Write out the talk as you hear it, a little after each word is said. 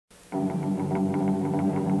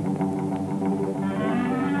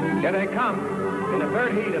Here they come in the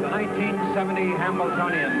third heat of the 1970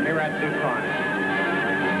 Hambletonian here at DuQuoin.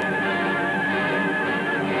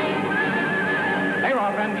 They're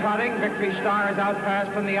off and trotting. Victory Star is out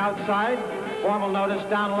fast from the outside. Formal Notice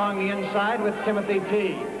down along the inside with Timothy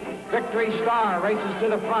T. Victory Star races to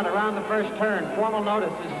the front around the first turn. Formal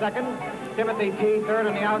Notice is second. Timothy T. third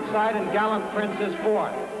on the outside, and Gallant Prince is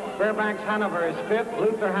fourth. Fairbanks Hanover is fifth.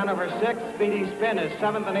 Luther Hanover sixth. Speedy Spin is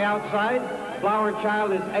seventh on the outside. Flower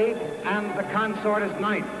Child is eighth, and the Consort is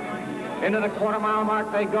ninth. Into the quarter-mile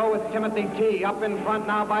mark they go with Timothy T. up in front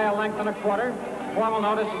now by a length and a quarter. Formal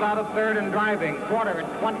Notice is out of third and driving. Quarter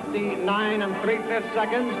at 29 and 3/5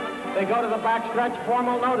 seconds. They go to the backstretch.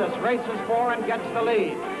 Formal Notice races for and gets the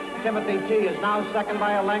lead. Timothy T. is now second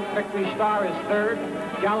by a length. Victory Star is third.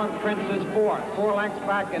 Gallant Prince is fourth. 4 lengths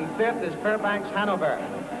back in fifth is Fairbanks Hanover.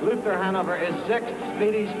 Luther Hanover is sixth.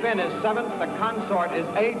 Speedy Spin is seventh. The Consort is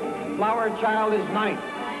eighth. Flower Child is ninth.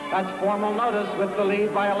 That's Formal Notice with the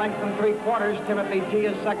lead by a length and 3/4. Timothy T.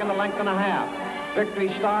 is second a length and a half. Victory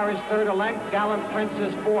Star is third a length. Gallant Prince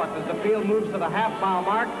is fourth. As the field moves to the half-mile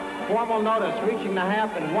mark, Formal Notice reaching the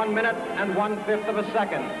half in 1 minute and 1/5 of a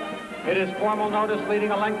second. It is Formal Notice leading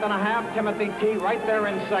a length and a half. Timothy T. right there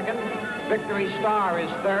in second. Victory Star is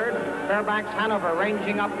third. Fairbanks Hanover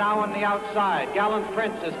ranging up now on the outside. Gallant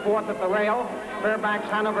Prince is fourth at the rail. Fairbanks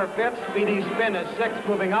Hanover fifth. Speedy Spin is sixth,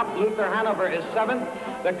 moving up. Luther Hanover is seventh.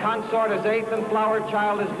 The Consort is eighth, and Flower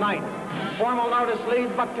Child is ninth. Formal Notice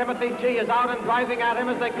leads, but Timothy T. is out and driving at him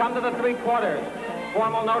as they come to the 3/4.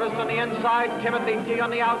 Formal Notice on the inside, Timothy T. on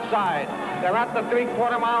the outside. They're at the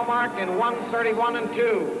 3/4 mile mark in 1:31 and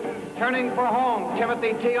 2. Turning for home,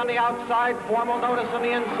 Timothy T. on the outside, Formal Notice on the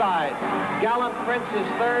inside. Gallant Prince is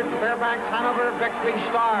third, Fairbanks Hanover, Victory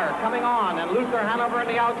Star coming on, and Luther Hanover on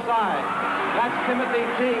the outside. That's Timothy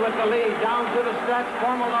T. with the lead down to the stretch.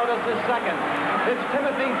 Formal Notice is second. It's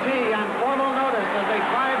Timothy T. and Formal Notice as they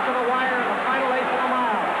drive to the wire in the final 1/8 of a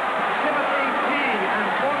mile. Timothy T. and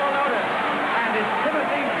Formal Notice, and it's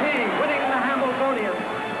Timothy T. winning the Hambletonian.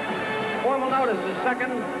 Formal Notice is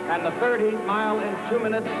second, and the third heat mile in 2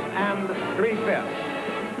 minutes and 3/5.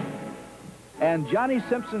 And Johnny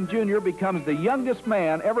Simpson Jr. becomes the youngest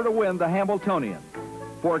man ever to win the Hambletonian.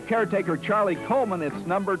 For caretaker Charlie Coleman, it's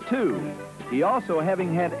number 2. He also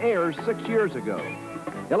having had heirs 6 years ago.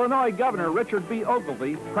 Illinois Governor Richard B.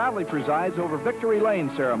 Ogilvie proudly presides over Victory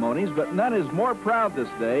Lane ceremonies, but none is more proud this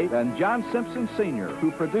day than John Simpson Sr.,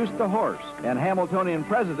 who produced the horse, and Hambletonian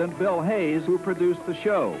President Bill Hayes, who produced the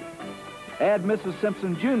show. Add Mrs.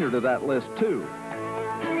 Simpson Jr. to that list, too.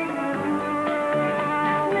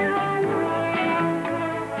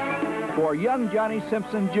 For young Johnny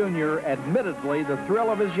Simpson Jr., admittedly the thrill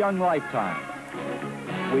of his young lifetime.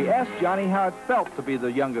 We asked Johnny how it felt to be the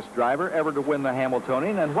youngest driver ever to win the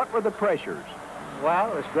Hambletonian, and what were the pressures? Well,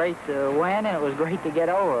 it was great to win, and it was great to get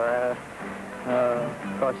over.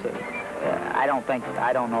 Of course,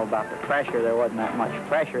 I don't know about the pressure. There wasn't that much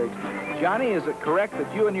pressure. Johnny, is it correct that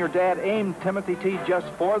you and your dad aimed Timothy T. just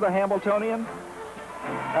for the Hambletonian?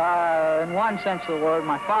 In one sense of the word,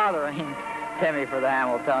 my father aimed Timmy for the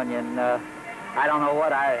Hambletonian. I don't know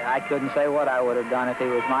what I couldn't say what I would have done if he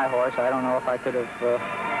was my horse. I don't know if I could have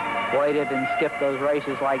waited and skipped those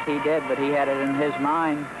races like he did, but he had it in his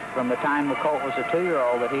mind from the time the colt was a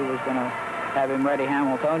 2-year-old that he was going to have him ready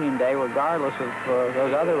Hambletonian Day regardless of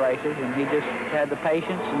those other races, and he just had the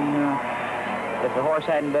patience, and if the horse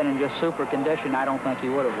hadn't been in just super condition, I don't think he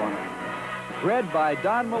would have won it. Bred by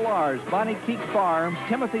Don Millar's Bonnie Keek Farms,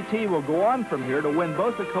 Timothy T. will go on from here to win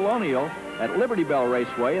both the Colonial at Liberty Bell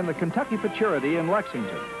Raceway and the Kentucky Futurity in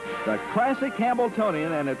Lexington. The classic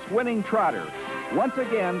Hambletonian and its winning trotter, once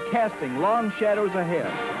again casting long shadows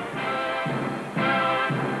ahead.